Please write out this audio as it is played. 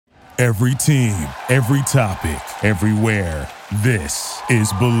Every team, every topic, everywhere. This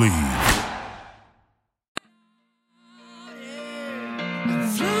is Believe.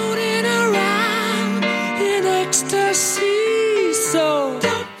 Floating around in ecstasy, so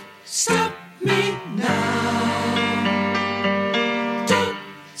don't stop me now. Don't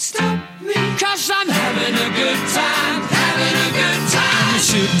stop me, 'cause I'm having a good time, having a good time.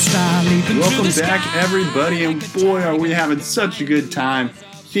 Shooting star leaping Welcome through the back, sky. everybody, and boy, are we having such a good time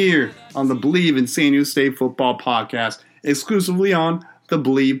here on the Believe in San Diego State Football Podcast, exclusively on the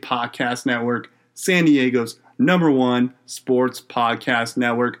Believe Podcast Network, San Diego's #1 sports podcast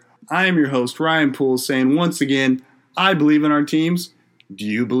network. I am your host, Ryan Poole, saying once again, I believe in our teams. Do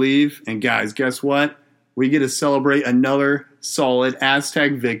you believe? And guys, guess what? We get to celebrate another solid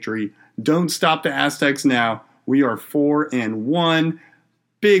Aztec victory. Don't stop the Aztecs now. We are 4-1.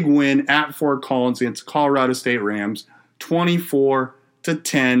 Big win at Fort Collins against Colorado State Rams,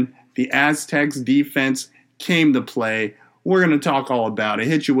 24-10. The Aztecs defense came to play. We're going to talk all about it,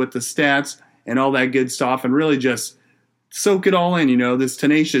 hit you with the stats and all that good stuff, and really just soak it all in. You know, this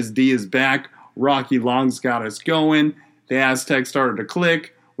tenacious D is back. Rocky Long's got us going. The Aztecs started to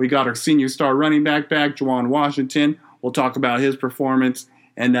click. We got our senior star running back, Juwan Washington. We'll talk about his performance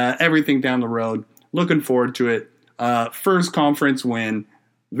and everything down the road. Looking forward to it. First conference win.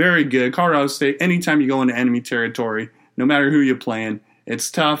 Very good. Colorado State, anytime you go into enemy territory, no matter who you're playing, it's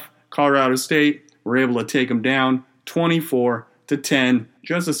tough. Colorado State, we're able to take them down 24-10.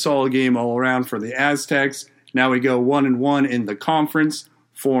 Just a solid game all around for the Aztecs. Now we go 1-1 in the conference,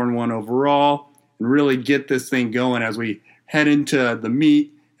 4-1 overall, and really get this thing going as we head into the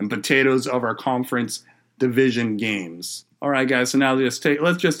meat and potatoes of our conference division games. All right, guys, so now let's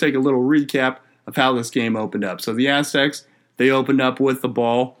just take a little recap of how this game opened up. So the Aztecs, they opened up with the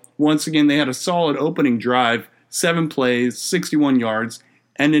ball. Once again, they had a solid opening drive, 7 plays, 61 yards,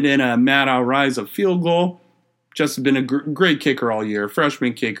 ended in a Matt Alriza field goal. Just been a great kicker all year.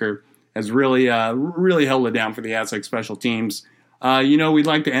 Freshman kicker has really held it down for the Aztec special teams. We'd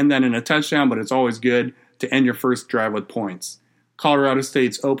like to end that in a touchdown, but it's always good to end your first drive with points. Colorado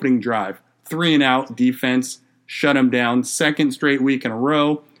State's opening drive, 3-and-out defense, shut them down. Second straight week in a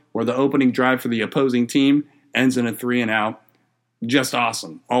row where the opening drive for the opposing team ends in a 3-and-out. Just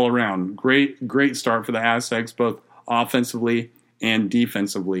awesome all around. Great start for the Aztecs, both offensively and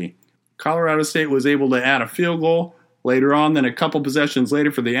defensively. Colorado State was able to add a field goal later on. Then a couple possessions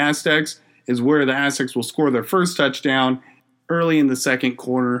later for the Aztecs is where the Aztecs will score their first touchdown early in the second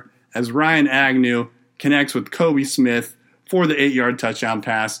quarter as Ryan Agnew connects with Kobe Smith for the 8-yard touchdown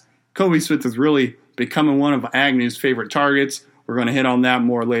pass. Kobe Smith is really becoming one of Agnew's favorite targets. We're going to hit on that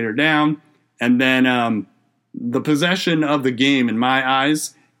more later down. And then the possession of the game, in my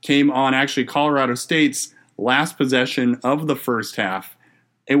eyes, came on actually Colorado State's last possession of the first half.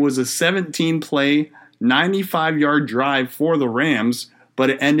 It was a 17-play, 95-yard drive for the Rams,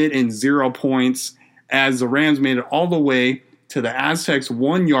 but it ended in 0 points as the Rams made it all the way to the Aztecs'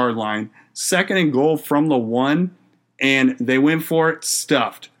 1-yard line, second and goal from the 1, and they went for it,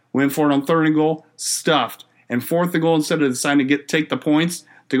 stuffed. Went for it on third and goal, stuffed. And fourth and goal, instead of deciding to take the points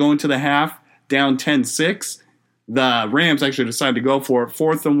to go into the half, down 10-6, the Rams actually decided to go for it,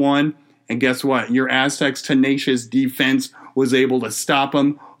 4th and 1, and guess what? Your Aztecs' tenacious defense was able to stop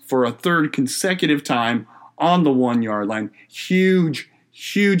them for a third consecutive time on the 1-yard line. Huge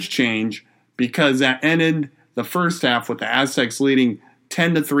change because that ended the first half with the Aztecs leading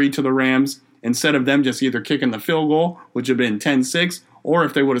 10-3 to the Rams instead of them just either kicking the field goal, which would have been 10-6, or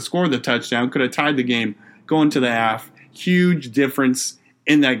if they would have scored the touchdown, could have tied the game going to the half. Huge difference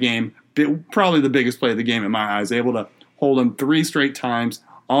in that game. Probably the biggest play of the game in my eyes. Able to hold them 3 straight times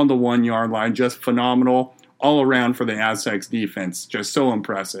on the 1-yard line. Just phenomenal all around for the Aztecs defense. Just so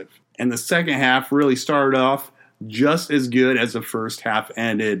impressive. And the second half really started off just as good as the first half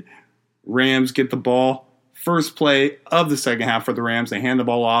ended. Rams get the ball. First play of the second half for the Rams. They hand the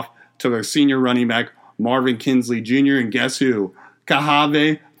ball off to their senior running back, Marvin Kinsley Jr. And guess who?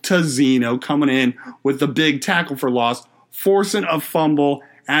 Kahave Tazino coming in with the big tackle for loss, forcing a fumble.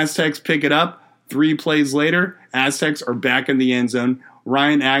 Aztecs pick it up. 3 plays later, Aztecs are back in the end zone.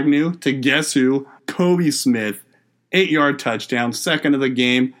 Ryan Agnew to guess who? Kobe Smith. 8-yard touchdown, second of the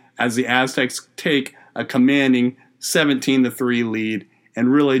game as the Aztecs take a commanding 17-3 lead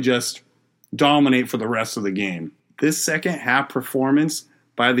and really just dominate for the rest of the game. This second half performance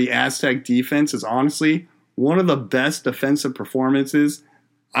by the Aztec defense is honestly one of the best defensive performances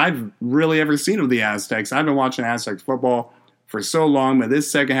I've really ever seen of the Aztecs. I've been watching Aztecs football for so long, but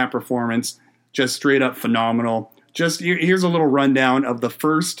this second half performance, just straight up phenomenal. Just here's a little rundown of the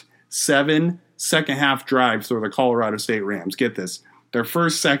first 7 second half drives for the Colorado State Rams. Get this. Their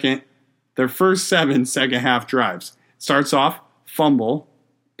first, second, their first 7 second-half drives. Starts off, fumble,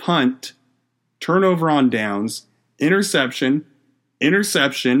 punt, turnover on downs, interception,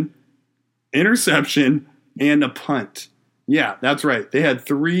 interception, interception, and a punt. Yeah, that's right. They had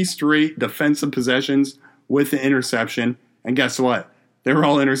 3 straight defensive possessions with the interception. And guess what? They were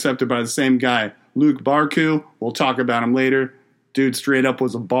all intercepted by the same guy, Luke Barku. We'll talk about him later. Dude straight up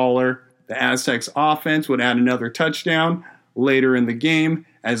was a baller. The Aztecs offense would add another touchdown later in the game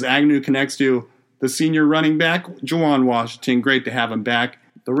as Agnew connects to the senior running back, Juwan Washington. Great to have him back.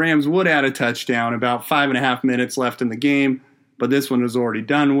 The Rams would add a touchdown, about 5.5 minutes left in the game, but this one was already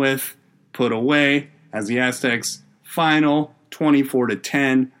done with, put away, as the Aztecs final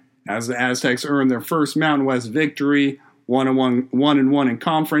 24-10, as the Aztecs earned their first Mountain West victory, 1-1 in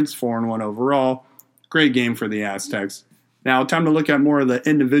conference, 4-1 overall. Great game for the Aztecs. Now, time to look at more of the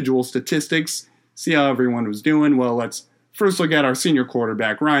individual statistics, see how everyone was doing. Well, let's first look at our senior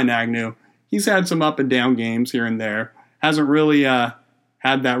quarterback, Ryan Agnew. He's had some up and down games here and there. Hasn't really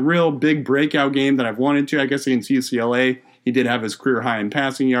had that real big breakout game that I've wanted to. I guess against UCLA, he did have his career high in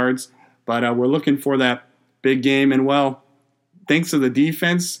passing yards. But we're looking for that big game. And, well, thanks to the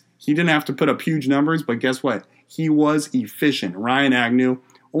defense, he didn't have to put up huge numbers. But guess what? He was efficient. Ryan Agnew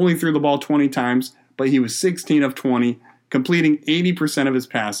only threw the ball 20 times, but he was 16 of 20, completing 80% of his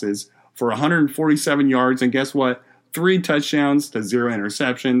passes for 147 yards. And guess what? 3 touchdowns to 0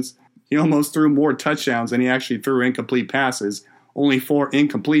 interceptions. He almost threw more touchdowns than he actually threw incomplete passes. Only 4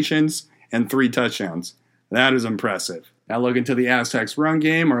 incompletions and 3 touchdowns. That is impressive. Now looking to the Aztecs run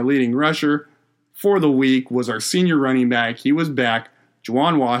game, our leading rusher for the week was our senior running back. He was back,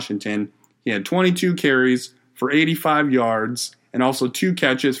 Juwan Washington. He had 22 carries for 85 yards and also 2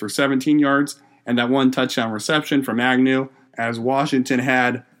 catches for 17 yards and that 1 touchdown reception from Agnew, as Washington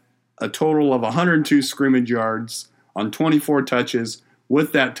had a total of 102 scrimmage yards on 24 touches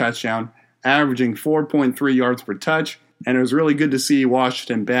with that touchdown, averaging 4.3 yards per touch. And it was really good to see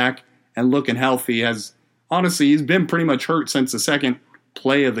Washington back and looking healthy, as honestly, he's been pretty much hurt since the second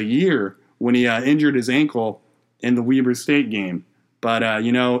play of the year when he injured his ankle in the Weber State game. But,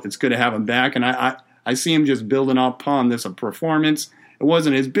 it's good to have him back. And I see him just building up upon this performance. It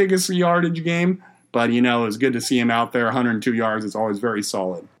wasn't his biggest yardage game, but, it was good to see him out there. 102 yards is always very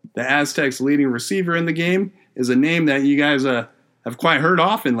solid. The Aztecs' leading receiver in the game is a name that you guys have quite heard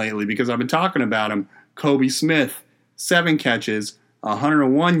often lately because I've been talking about him, Kobe Smith. 7 catches,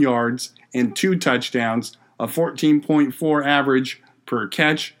 101 yards, and 2 touchdowns, a 14.4 average per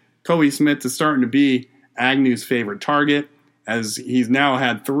catch. Kobe Smith is starting to be Agnew's favorite target, as he's now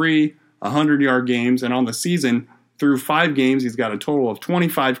had 3 100-yard games, and on the season, through 5 games, he's got a total of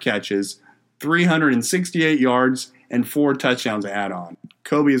 25 catches, 368 yards, and 4 touchdowns to add on.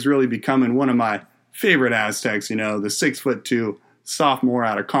 Kobe is really becoming one of my favorite Aztecs, the 6'2" sophomore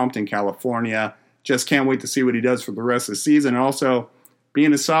out of Compton, California. Just can't wait to see what he does for the rest of the season. And also,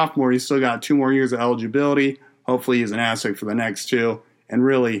 being a sophomore, he's still got 2 more years of eligibility. Hopefully he's an Aztec for the next 2 and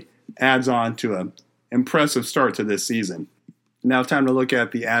really adds on to an impressive start to this season. Now time to look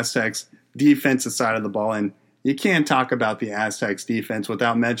at the Aztecs' defensive side of the ball. And you can't talk about the Aztecs' defense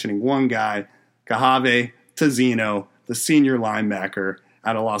without mentioning one guy, Kehave Tezino, the senior linebacker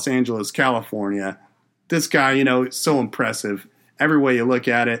out of Los Angeles, California. This guy, is so impressive. Every way you look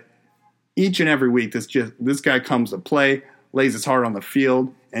at it, each and every week, this guy comes to play, lays his heart on the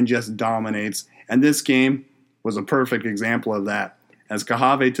field, and just dominates. And this game was a perfect example of that, as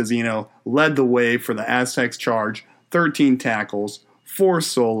Kehave Tezino led the way for the Aztecs charge, 13 tackles, 4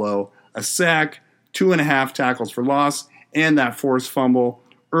 solo, a sack, 2.5 tackles for loss, and that forced fumble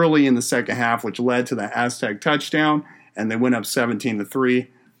early in the second half, which led to the Aztec touchdown, and they went up 17-3.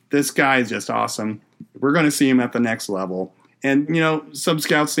 This guy is just awesome. We're going to see him at the next level. And, some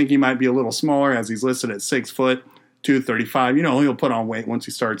scouts think he might be a little smaller, as he's listed at 6 foot, 235. He'll put on weight once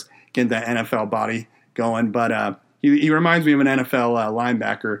he starts getting that NFL body going. But he reminds me of an NFL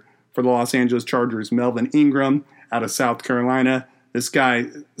linebacker for the Los Angeles Chargers, Melvin Ingram, out of South Carolina. This guy,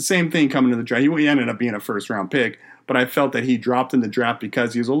 same thing coming to the draft. He ended up being a first-round pick, but I felt that he dropped in the draft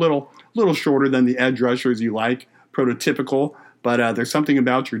because he was a little shorter than the edge rushers you like, prototypical. But there's something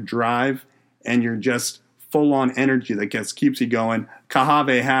about your drive and your just full-on energy that keeps you going.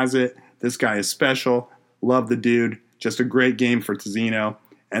 Kehave has it. This guy is special. Love the dude. Just a great game for Tezino.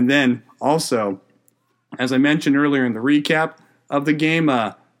 And then also, as I mentioned earlier in the recap of the game,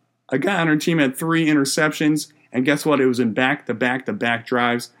 a guy on our team had 3 interceptions. And guess what? It was in back-to-back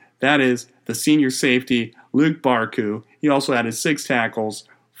drives. That is the senior safety, Luke Barku. He also had his 6 tackles,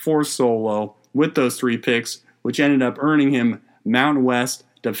 4 solo, with those 3 picks, which ended up earning him Mountain West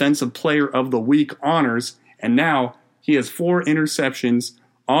Defensive Player of the Week honors. And now he has 4 interceptions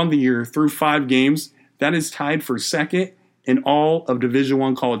on the year through 5 games. That is tied for second in all of Division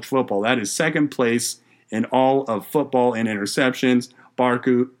I college football. That is second place in all of football in interceptions.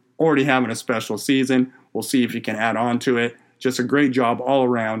 Barku already having a special season. We'll see if he can add on to it. Just a great job all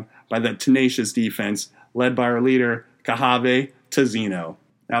around by that tenacious defense led by our leader, Kahave Tazino.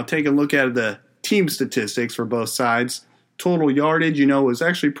 Now take a look at the team statistics for both sides. Total yardage, was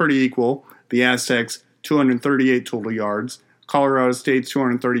actually pretty equal. The Aztecs, 238 total yards. Colorado State's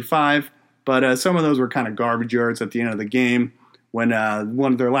 235, but some of those were kind of garbage yards at the end of the game. When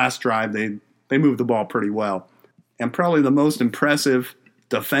one of their last drive, they moved the ball pretty well. And probably the most impressive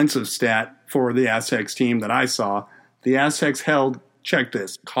defensive stat for the Aztecs team that I saw, the Aztecs held, check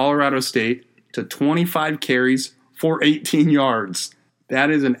this, Colorado State to 25 carries for 18 yards. That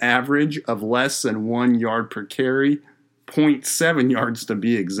is an average of less than 1 yard per carry, 0.7 yards to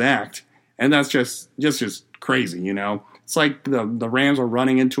be exact. And that's just crazy, It's like the Rams are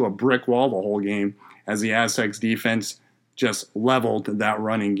running into a brick wall the whole game as the Aztecs defense just leveled that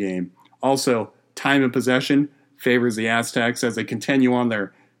running game. Also, time of possession favors the Aztecs as they continue on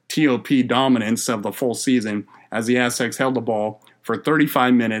their TOP dominance of the full season as the Aztecs held the ball for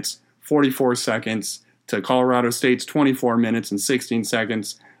 35 minutes, 44 seconds to Colorado State's 24 minutes and 16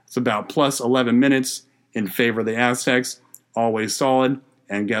 seconds. It's about plus 11 minutes in favor of the Aztecs. Always solid.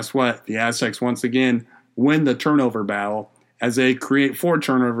 And guess what? The Aztecs once again win the turnover battle as they create 4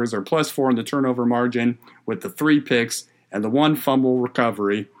 turnovers or plus 4 in the turnover margin with the 3 picks and the 1 fumble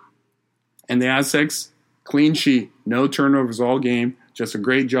recovery. And the Aztecs, clean sheet, no turnovers all game. Just a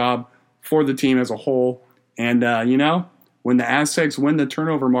great job for the team as a whole. And, when the Aztecs win the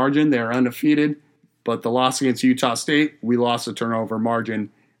turnover margin, they're undefeated. But the loss against Utah State, we lost the turnover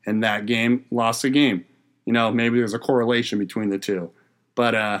margin in that game, lost the game. Maybe there's a correlation between the two.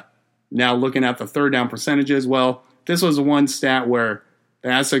 But now looking at the third down percentages, well, this was the one stat where the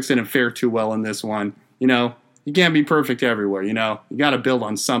Aztecs didn't fare too well in this one. You can't be perfect everywhere, You got to build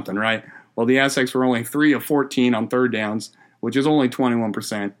on something, right? Well, the Aztecs were only 3 of 14 on third downs, which is only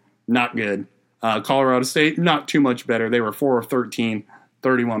 21%. Not good. Colorado State, not too much better. They were 4 of 13,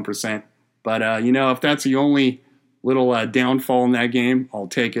 31%. But, if that's the only little downfall in that game, I'll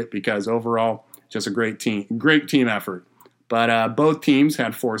take it because overall, just a great team effort. But both teams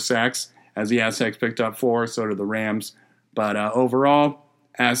had 4 sacks as the Aztecs picked up 4, so did the Rams. But overall,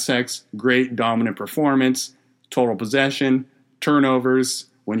 Aztecs, great dominant performance, total possession, turnovers.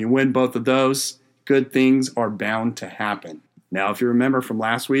 When you win both of those, good things are bound to happen. Now, if you remember from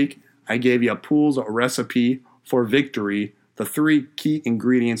last week, I gave you a Pools recipe for victory, the 3 key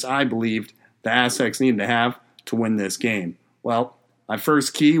ingredients I believed the Aztecs needed to have to win this game. Well, my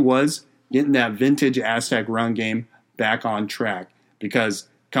first key was getting that vintage Aztec run game back on track because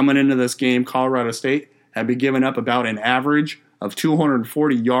coming into this game, Colorado State had been giving up about an average of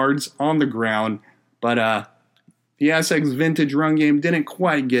 240 yards on the ground, but the Aztecs vintage run game didn't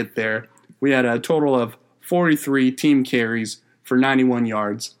quite get there. We had a total of 43 team carries for 91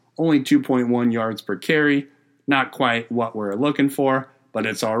 yards, only 2.1 yards per carry. Not quite what we're looking for, but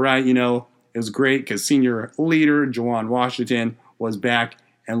it's all right. It was great because senior leader Juwan Washington was back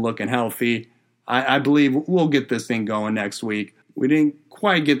and looking healthy. I believe we'll get this thing going next week. We didn't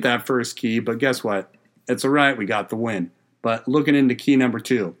quite get that first key, but guess what? It's all right. We got the win. But looking into key number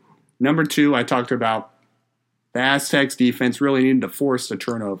 2. Number 2, I talked about the Aztecs defense really needed to force the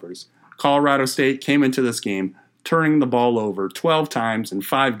turnovers. Colorado State came into this game turning the ball over 12 times in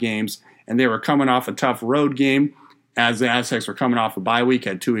 5 games, and they were coming off a tough road game as the Aztecs were coming off a bye week,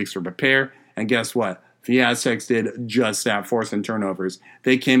 had 2 weeks to prepare. And guess what? The Aztecs did just that, forcing turnovers.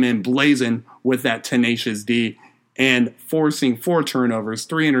 They came in blazing with that tenacious D and forcing 4 turnovers,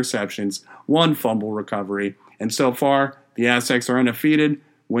 3 interceptions, 1 fumble recovery. And so far, the Aztecs are undefeated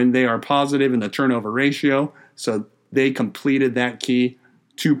when they are positive in the turnover ratio. So they completed that key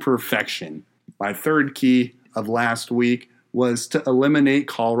to perfection. My third key of last week was to eliminate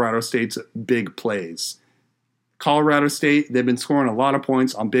Colorado State's big plays. Colorado State, they've been scoring a lot of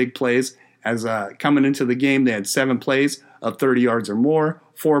points on big plays. As coming into the game, they had 7 plays of 30 yards or more,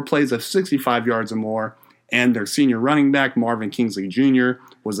 4 plays of 65 yards or more, and their senior running back, Marvin Kingsley Jr.,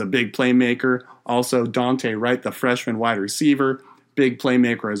 was a big playmaker. Also, Dante Wright, the freshman wide receiver, big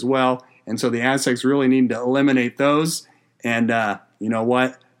playmaker as well. And so the Aztecs really need to eliminate those. And you know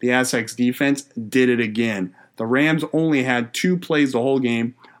what? The Aztecs defense did it again. The Rams only had 2 plays the whole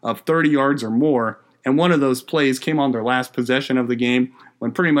game of 30 yards or more, and one of those plays came on their last possession of the game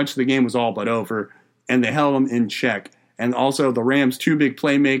when pretty much the game was all but over, and they held them in check. And also the Rams' 2 big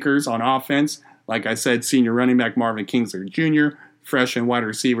playmakers on offense, like I said, senior running back Marvin Kingsley Jr., freshman wide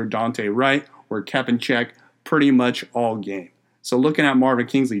receiver Dante Wright, were kept in check pretty much all game. So looking at Marvin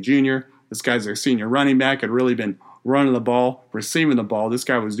Kingsley Jr., this guy's their senior running back, had really been running the ball, receiving the ball. This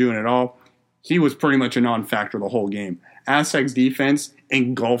guy was doing it all. He was pretty much a non-factor the whole game. Aztecs defense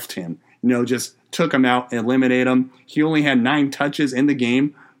engulfed him. Just took him out, eliminated him. He only had 9 touches in the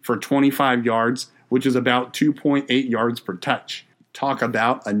game for 25 yards, which is about 2.8 yards per touch. Talk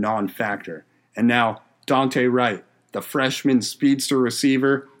about a non-factor. And now Dante Wright, the freshman speedster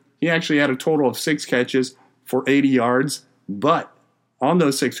receiver, he actually had a total of 6 catches for 80 yards. But on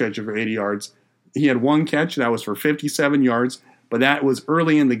those 6 catches for 80 yards, he had 1 catch that was for 57 yards. But that was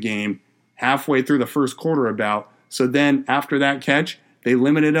early in the game, halfway through the first quarter about. So then after that catch, they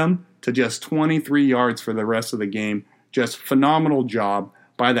limited him to just 23 yards for the rest of the game. Just phenomenal job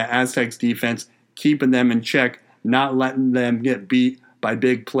by the Aztecs defense, keeping them in check, not letting them get beat by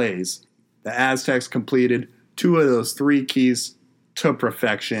big plays. The Aztecs completed 2 of those 3 keys to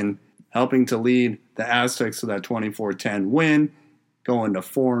perfection, helping to lead the Aztecs to that 24-10 win, going to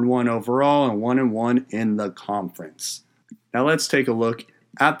 4-1 overall and 1-1 in the conference. Now let's take a look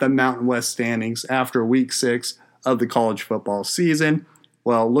at the Mountain West standings after Week 6 of the college football season.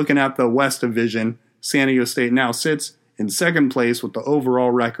 Well, looking at the West Division, San Diego State now sits in second place with the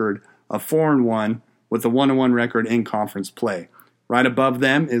overall record of 4-1 with a 1-1 record in conference play. Right above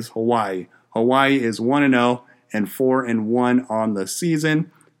them is Hawaii. Hawaii is 1-0 and 4-1 on the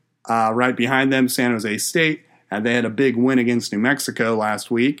season. Right behind them, San Jose State. They had a big win against New Mexico last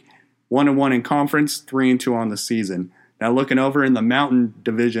week. 1-1 in conference, 3-2 on the season. Now looking over in the Mountain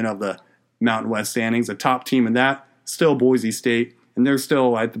Division of the Mountain West standings, the top team in that, still Boise State. And they're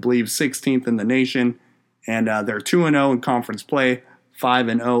still, I believe, 16th in the nation. And they're 2-0 in conference play,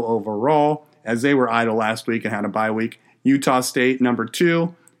 5-0 overall, as they were idle last week and had a bye week. Utah State, number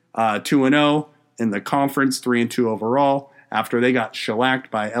 2, 2-0 in the conference, 3-2 overall, after they got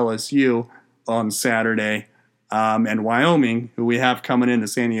shellacked by LSU on Saturday. And Wyoming, who we have coming into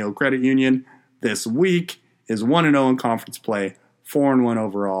San Diego Credit Union this week, is 1-0 in conference play, 4-1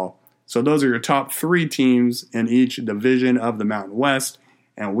 overall. So those are your top 3 teams in each division of the Mountain West.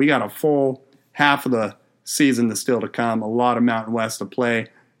 And we got a full half of the season still to come, a lot of Mountain West to play.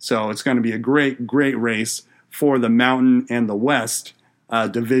 So it's going to be a great, great race for the Mountain and the West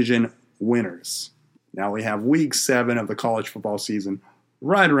division winners. Now we have Week 7 of the college football season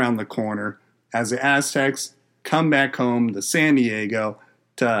right around the corner as the Aztecs come back home to San Diego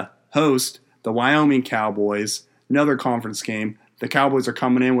to host the Wyoming Cowboys, another conference game. The Cowboys are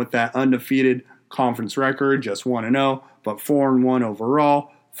coming in with that undefeated conference record, just 1-0, but 4-1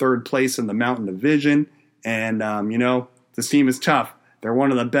 overall, 3rd place in the Mountain Division. And, this team is tough. They're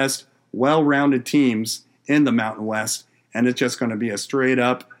one of the best, well-rounded teams in the Mountain West, and it's just going to be a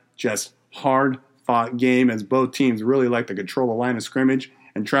straight-up, just hard-fought game as both teams really like to control the line of scrimmage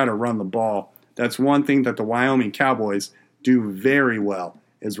and try to run the ball. That's one thing that the Wyoming Cowboys do very well,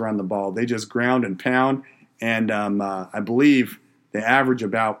 is run the ball. They just ground and pound, and I believe they average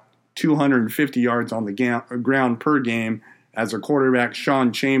about 250 yards on the ground per game, as their quarterback,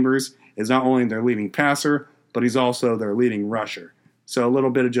 Sean Chambers, is not only their leading passer, but he's also their leading rusher. So a little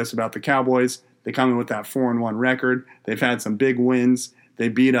bit of just about the Cowboys. They come in with that 4-1 record. They've had some big wins. They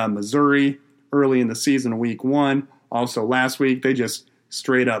beat Missouri early in the season, Week 1. Also last week, they just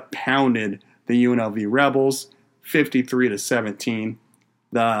straight up pounded the UNLV Rebels, 53-17.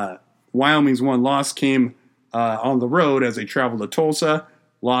 The Wyoming's one loss came on the road as they traveled to Tulsa.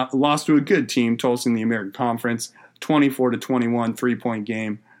 Lost to a good team, Tulsa in the American Conference, 24-21, 3-point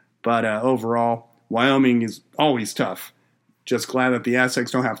game. But overall, Wyoming is always tough. Just glad that the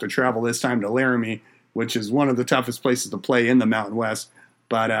Aztecs don't have to travel this time to Laramie, which is one of the toughest places to play in the Mountain West.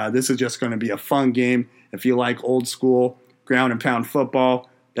 But this is just going to be a fun game. If you like old school ground and pound football,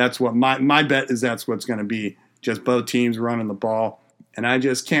 that's what my bet is. That's what's going to be. Just both teams running the ball. And I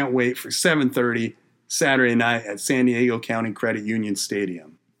just can't wait for 7:30 Saturday night at San Diego County Credit Union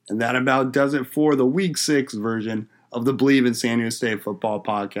Stadium. And that about does it for the Week 6 version of the Believe in San Diego State Football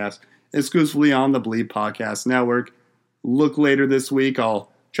podcast, exclusively on the Believe Podcast Network. Look later this week.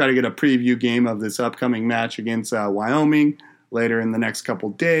 I'll try to get a preview game of this upcoming match against Wyoming later in the next couple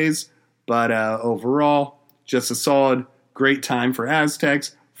days. But overall, just a solid, great time for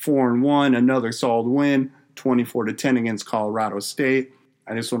Aztecs. 4-1, another solid win, 24-10 against Colorado State.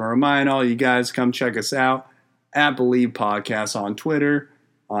 I just want to remind all you guys, come check us out at Believe Podcast on Twitter,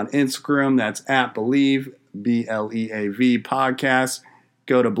 on Instagram. That's at Believe, BLEAV Podcast.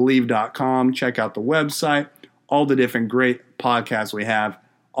 Go to Believe.com, check out the website, all the different great podcasts we have,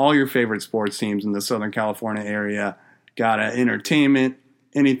 all your favorite sports teams in the Southern California area. Got entertainment,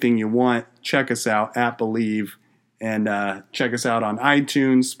 anything you want. Check us out at Believe, and check us out on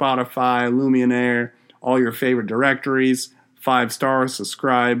iTunes, Spotify, Luminaire, all your favorite directories. 5 stars,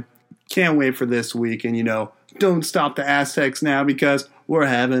 subscribe. Can't wait for this week. And, don't stop the Aztecs now because we're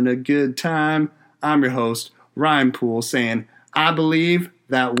having a good time. I'm your host, Ryan Poole, saying, I believe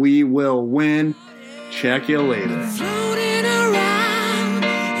that we will win. Check you later. Floating around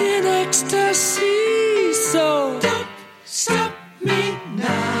in ecstasy, so don't stop me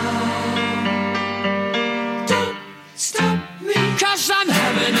now. Don't stop me, 'cause I'm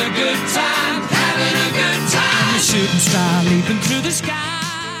having a good time, having a good time. I'm a shooting star leaping through the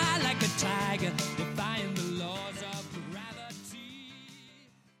sky like a tiger, defying the laws of gravity.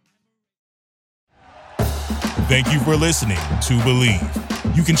 Thank you for listening to Believe.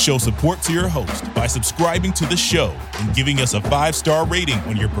 You can show support to your host by subscribing to the show and giving us a 5-star rating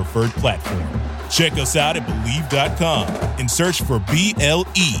on your preferred platform. Check us out at Believe.com and search for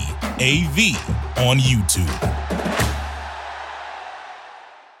BLEAV on YouTube.